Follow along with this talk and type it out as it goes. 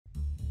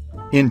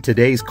In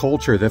today's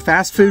culture, the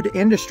fast food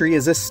industry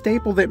is a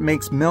staple that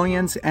makes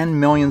millions and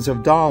millions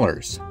of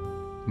dollars.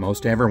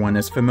 Most everyone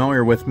is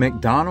familiar with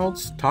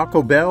McDonald's,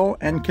 Taco Bell,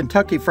 and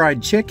Kentucky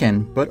Fried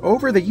Chicken, but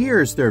over the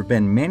years there have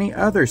been many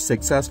other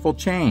successful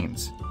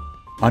chains.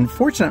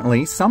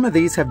 Unfortunately, some of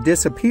these have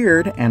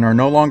disappeared and are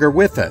no longer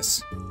with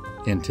us.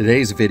 In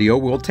today's video,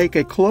 we'll take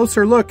a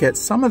closer look at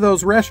some of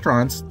those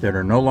restaurants that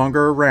are no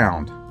longer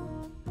around.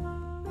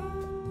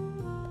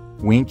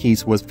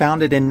 Winkies was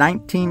founded in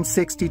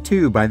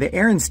 1962 by the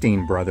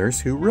Ehrenstein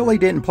brothers, who really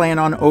didn't plan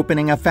on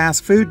opening a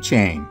fast food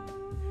chain.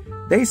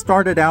 They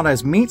started out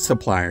as meat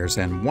suppliers,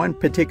 and one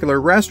particular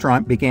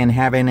restaurant began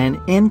having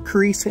an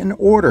increase in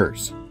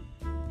orders.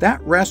 That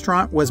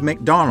restaurant was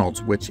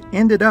McDonald's, which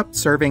ended up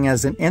serving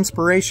as an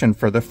inspiration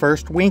for the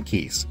first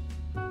Winkies.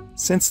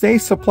 Since they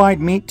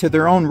supplied meat to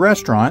their own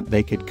restaurant,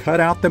 they could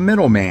cut out the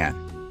middleman.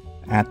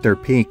 At their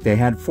peak, they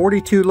had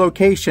 42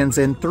 locations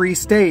in 3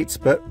 states,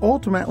 but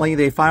ultimately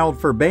they filed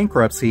for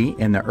bankruptcy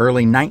in the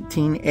early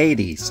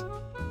 1980s.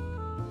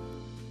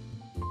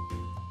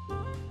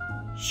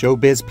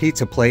 Showbiz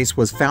Pizza Place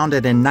was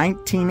founded in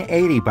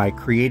 1980 by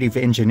Creative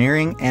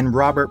Engineering and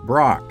Robert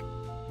Brock.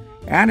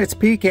 At its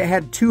peak, it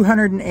had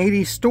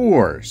 280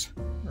 stores.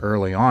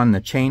 Early on,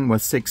 the chain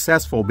was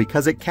successful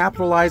because it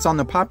capitalized on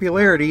the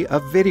popularity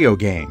of video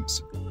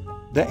games.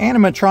 The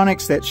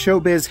animatronics that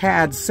Showbiz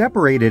had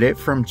separated it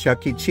from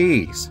Chuck E.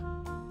 Cheese.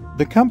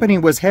 The company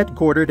was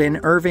headquartered in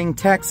Irving,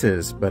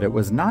 Texas, but it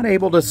was not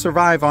able to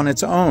survive on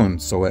its own,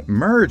 so it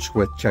merged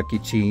with Chuck E.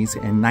 Cheese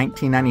in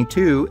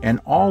 1992 and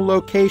all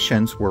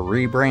locations were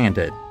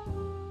rebranded.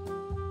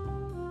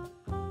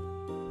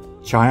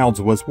 Childs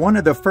was one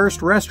of the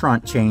first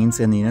restaurant chains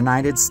in the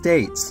United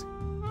States.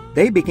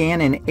 They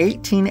began in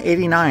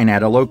 1889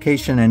 at a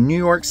location in New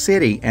York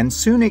City and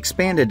soon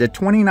expanded to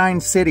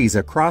 29 cities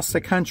across the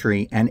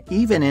country and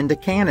even into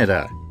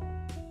Canada.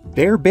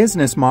 Their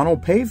business model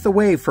paved the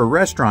way for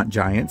restaurant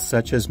giants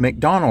such as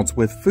McDonald's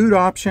with food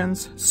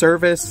options,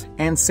 service,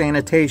 and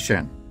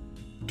sanitation.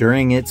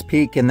 During its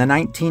peak in the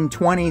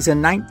 1920s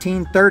and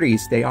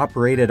 1930s, they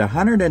operated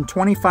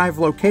 125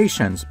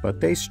 locations,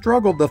 but they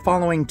struggled the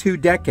following 2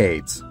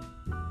 decades.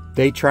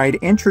 They tried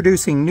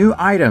introducing new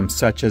items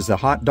such as the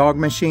hot dog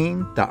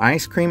machine, the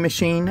ice cream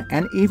machine,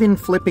 and even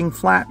flipping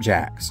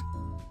flapjacks.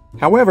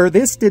 However,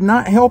 this did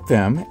not help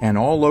them, and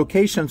all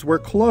locations were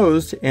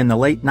closed in the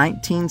late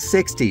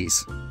 1960s.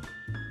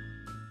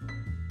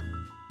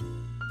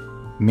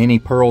 Minnie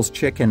Pearl's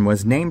Chicken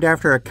was named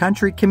after a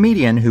country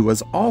comedian who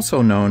was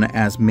also known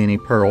as Minnie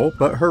Pearl,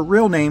 but her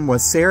real name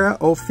was Sarah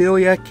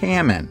Ophelia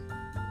Kamen.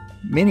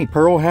 Minnie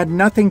Pearl had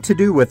nothing to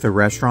do with the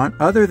restaurant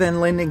other than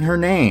lending her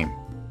name.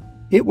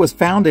 It was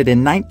founded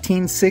in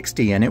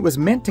 1960 and it was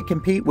meant to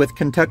compete with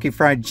Kentucky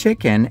Fried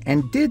Chicken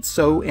and did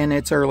so in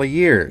its early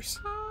years.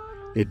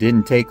 It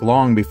didn't take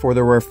long before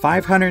there were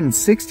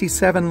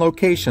 567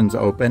 locations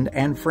opened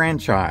and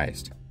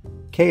franchised.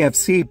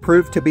 KFC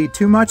proved to be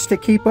too much to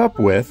keep up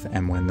with,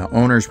 and when the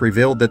owners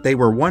revealed that they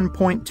were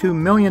 $1.2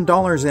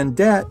 million in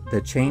debt,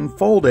 the chain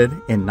folded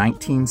in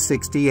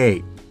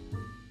 1968.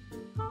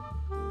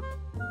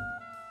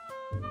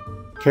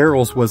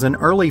 Carol's was an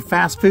early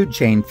fast food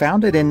chain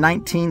founded in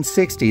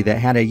 1960 that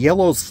had a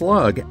yellow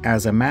slug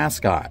as a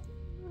mascot.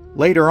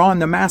 Later on,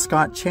 the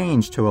mascot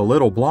changed to a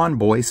little blonde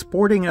boy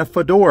sporting a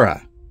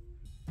fedora.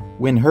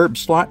 When Herb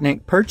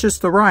Schlotnick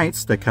purchased the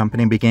rights, the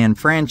company began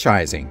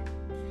franchising.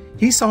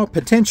 He saw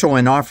potential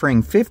in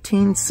offering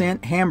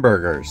 15-cent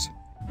hamburgers.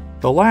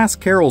 The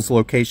last Carol's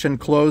location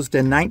closed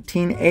in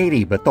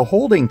 1980, but the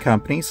holding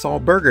company saw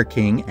Burger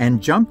King and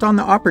jumped on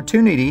the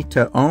opportunity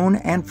to own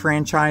and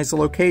franchise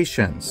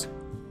locations.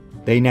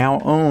 They now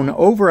own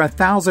over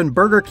 1,000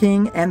 Burger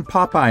King and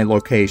Popeye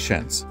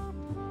locations.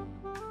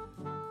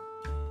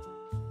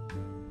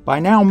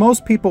 By now,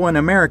 most people in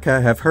America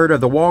have heard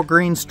of the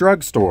Walgreens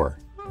drugstore.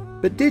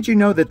 But did you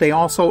know that they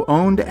also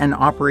owned and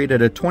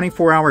operated a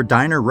 24-hour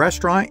diner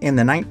restaurant in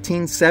the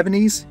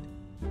 1970s?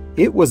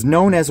 It was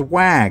known as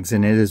Wags,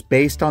 and it is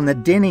based on the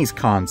Denny's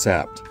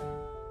concept.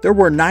 There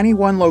were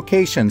 91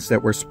 locations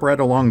that were spread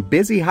along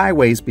busy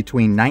highways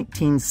between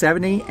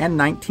 1970 and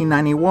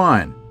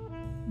 1991.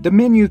 The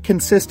menu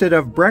consisted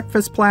of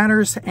breakfast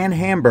platters and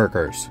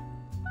hamburgers.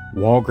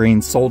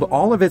 Walgreens sold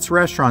all of its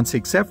restaurants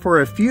except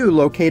for a few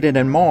located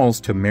in malls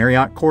to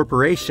Marriott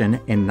Corporation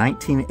in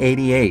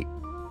 1988.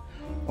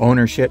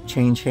 Ownership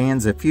changed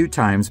hands a few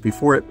times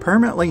before it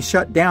permanently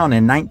shut down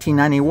in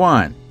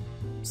 1991.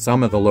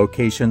 Some of the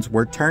locations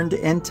were turned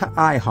into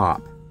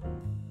IHOP.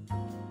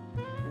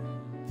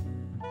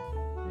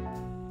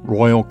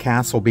 Royal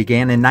Castle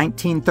began in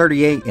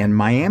 1938 in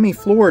Miami,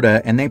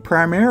 Florida, and they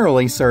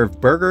primarily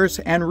served burgers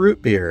and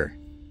root beer.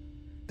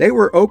 They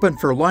were open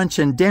for lunch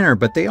and dinner,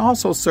 but they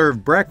also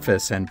served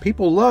breakfast, and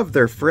people loved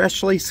their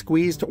freshly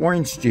squeezed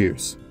orange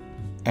juice.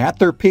 At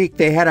their peak,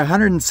 they had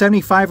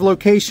 175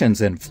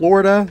 locations in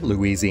Florida,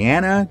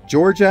 Louisiana,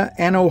 Georgia,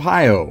 and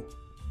Ohio.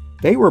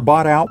 They were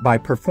bought out by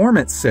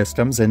Performance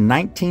Systems in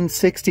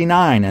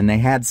 1969, and they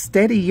had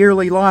steady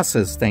yearly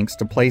losses thanks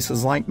to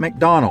places like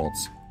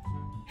McDonald's.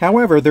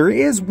 However, there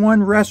is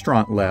one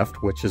restaurant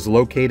left, which is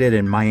located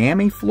in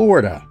Miami,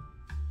 Florida.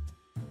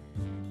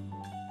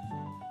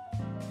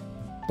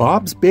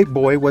 Bob's Big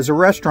Boy was a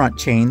restaurant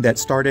chain that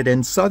started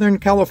in Southern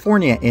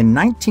California in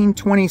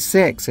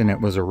 1926, and it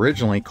was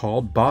originally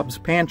called Bob's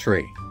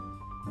Pantry.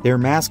 Their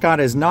mascot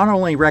is not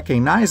only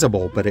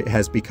recognizable, but it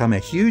has become a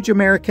huge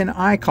American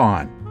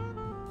icon.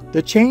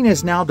 The chain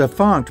is now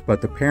defunct,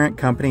 but the parent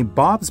company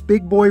Bob's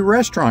Big Boy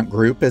Restaurant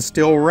Group is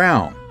still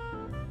around.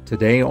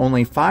 Today,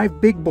 only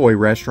 5 Big Boy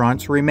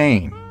restaurants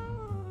remain.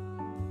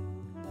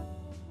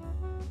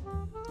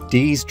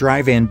 Dee's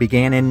Drive-In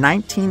began in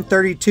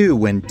 1932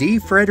 when D.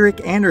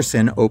 Frederick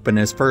Anderson opened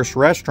his first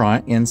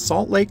restaurant in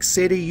Salt Lake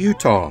City,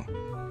 Utah.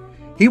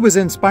 He was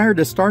inspired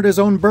to start his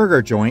own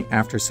burger joint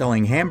after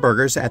selling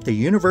hamburgers at the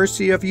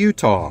University of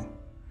Utah.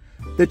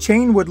 The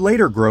chain would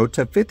later grow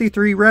to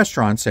 53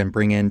 restaurants and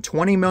bring in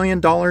 $20 million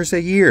a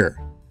year.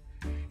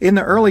 In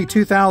the early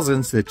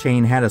 2000s, the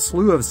chain had a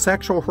slew of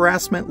sexual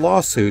harassment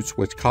lawsuits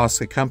which cost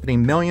the company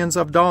millions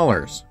of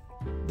dollars.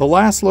 The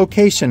last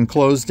location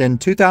closed in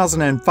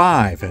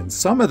 2005, and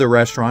some of the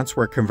restaurants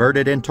were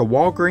converted into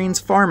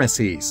Walgreens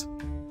pharmacies.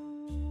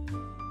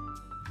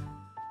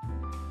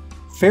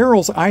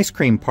 Farrell's Ice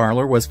Cream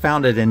Parlor was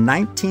founded in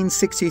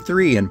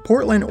 1963 in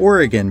Portland,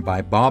 Oregon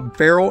by Bob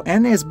Farrell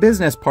and his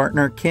business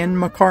partner Ken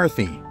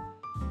McCarthy.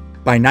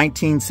 By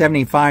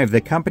 1975,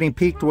 the company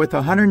peaked with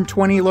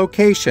 120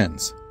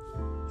 locations.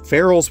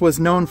 Farrell's was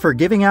known for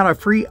giving out a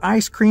free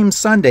ice cream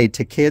sundae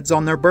to kids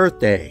on their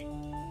birthday.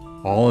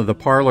 All of the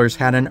parlors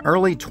had an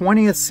early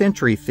 20th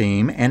century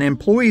theme, and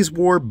employees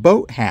wore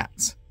boat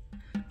hats.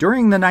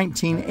 During the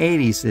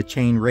 1980s, the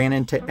chain ran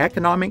into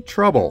economic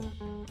trouble.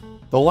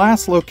 The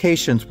last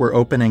locations were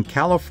open in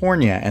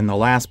California, and the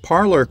last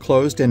parlor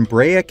closed in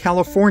Brea,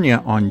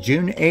 California on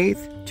June 8,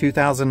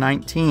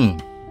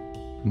 2019.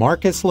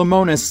 Marcus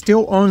Lemonis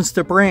still owns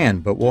the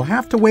brand, but we'll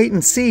have to wait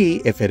and see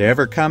if it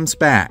ever comes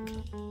back.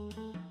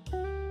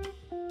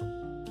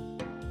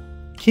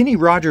 Kenny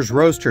Rogers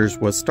Roasters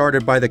was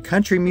started by the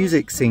country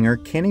music singer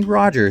Kenny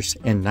Rogers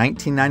in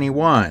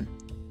 1991.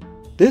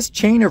 This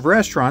chain of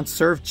restaurants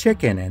served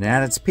chicken, and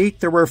at its peak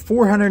there were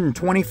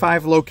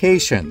 425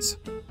 locations.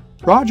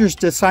 Rogers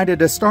decided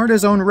to start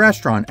his own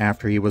restaurant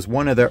after he was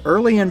one of the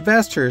early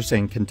investors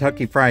in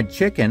Kentucky Fried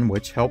Chicken,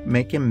 which helped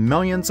make him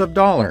millions of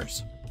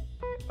dollars.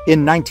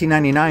 In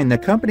 1999, the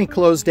company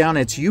closed down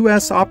its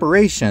U.S.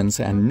 operations,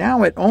 and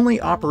now it only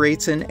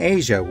operates in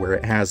Asia, where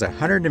it has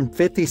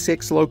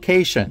 156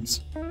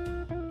 locations.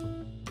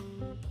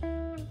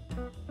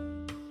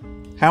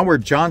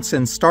 Howard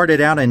Johnson started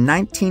out in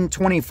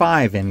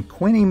 1925 in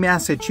Quincy,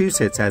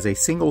 Massachusetts as a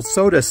single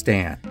soda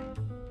stand.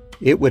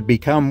 It would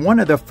become one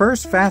of the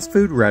first fast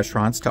food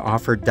restaurants to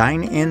offer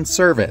dine-in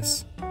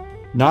service.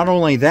 Not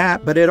only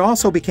that, but it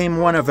also became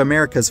one of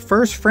America's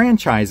first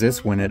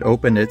franchises when it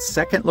opened its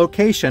second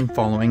location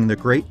following the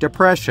Great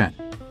Depression.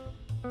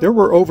 There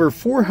were over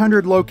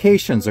 400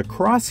 locations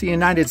across the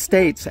United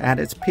States at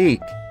its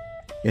peak.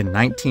 In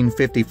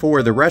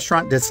 1954, the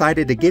restaurant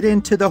decided to get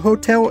into the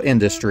hotel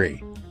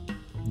industry.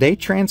 They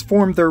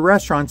transformed their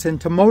restaurants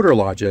into motor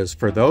lodges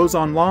for those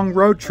on long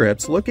road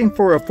trips looking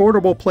for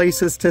affordable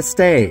places to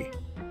stay.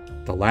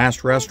 The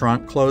last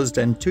restaurant closed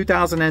in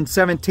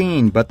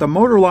 2017, but the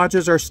motor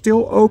lodges are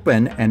still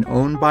open and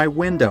owned by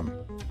Wyndham.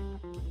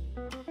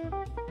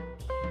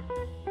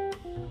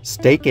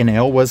 Steak and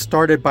Ale was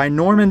started by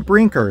Norman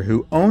Brinker,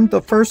 who owned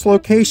the first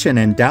location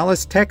in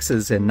Dallas,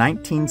 Texas in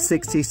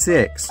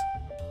 1966.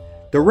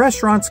 The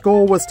restaurant's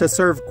goal was to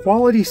serve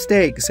quality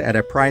steaks at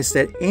a price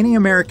that any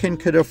American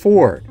could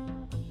afford.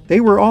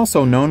 They were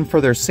also known for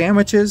their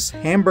sandwiches,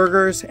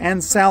 hamburgers,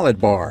 and salad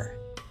bar.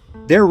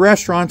 Their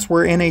restaurants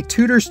were in a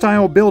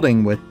Tudor-style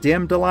building with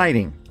dimmed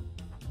lighting.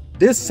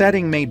 This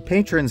setting made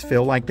patrons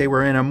feel like they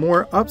were in a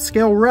more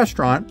upscale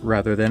restaurant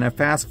rather than a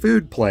fast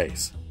food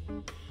place.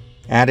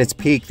 At its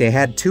peak, they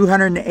had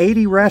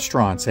 280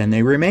 restaurants, and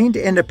they remained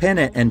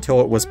independent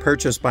until it was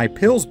purchased by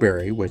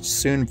Pillsbury, which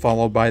soon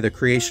followed by the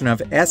creation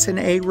of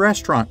S&A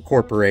Restaurant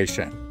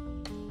Corporation.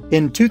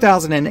 In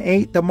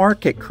 2008, the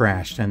market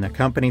crashed and the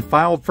company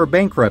filed for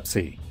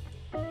bankruptcy.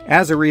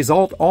 As a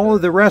result, all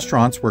of the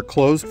restaurants were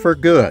closed for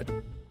good.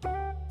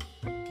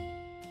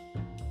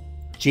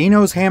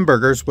 Gino's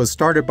Hamburgers was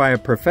started by a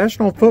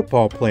professional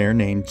football player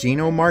named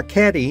Gino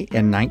Marchetti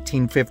in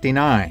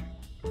 1959.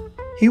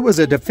 He was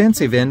a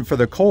defensive end for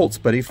the Colts,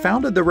 but he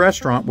founded the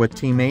restaurant with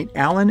teammate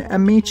Alan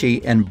Amici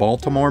in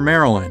Baltimore,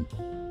 Maryland.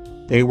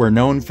 They were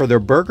known for their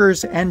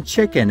burgers and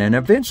chicken, and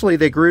eventually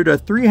they grew to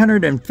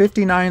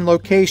 359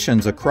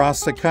 locations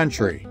across the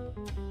country.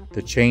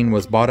 The chain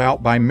was bought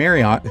out by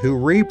Marriott, who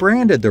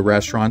rebranded the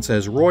restaurants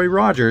as Roy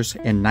Rogers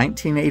in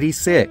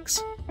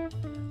 1986.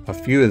 A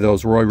few of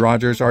those Roy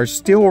Rogers are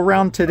still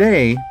around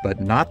today,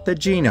 but not the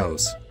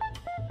Ginos.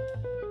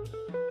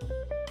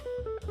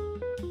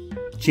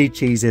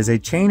 Chi-Chi's is a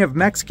chain of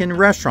Mexican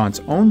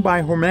restaurants owned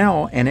by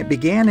Hormel, and it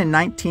began in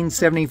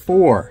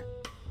 1974.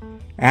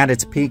 At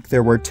its peak,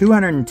 there were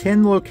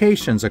 210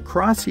 locations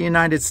across the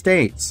United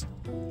States.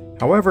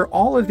 However,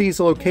 all of these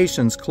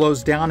locations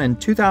closed down in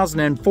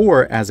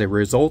 2004 as a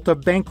result of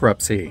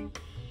bankruptcy.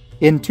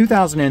 In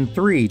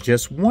 2003,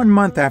 just 1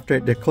 month after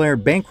it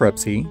declared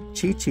bankruptcy,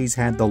 Chi-Chi's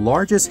had the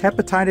largest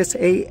hepatitis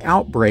A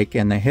outbreak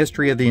in the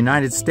history of the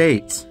United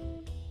States.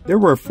 There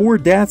were 4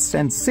 deaths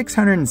and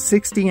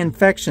 660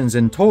 infections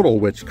in total,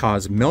 which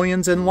caused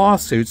millions in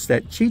lawsuits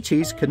that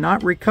Chi-Chi's could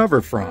not recover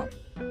from.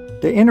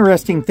 The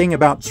interesting thing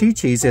about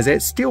Chi-Chi's is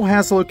it still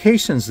has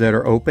locations that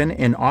are open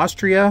in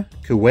Austria,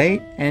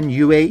 Kuwait, and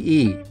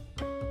UAE.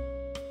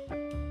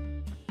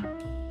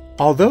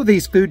 Although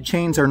these food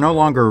chains are no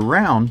longer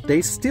around,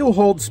 they still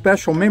hold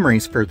special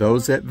memories for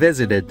those that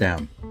visited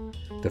them.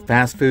 The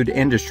fast food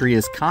industry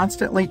is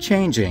constantly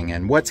changing,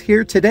 and what's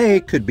here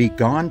today could be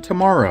gone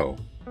tomorrow.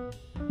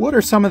 What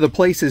are some of the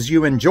places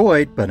you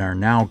enjoyed but are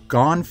now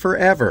gone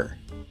forever?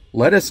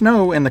 Let us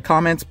know in the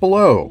comments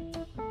below.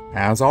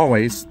 As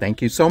always,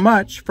 thank you so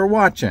much for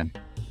watching.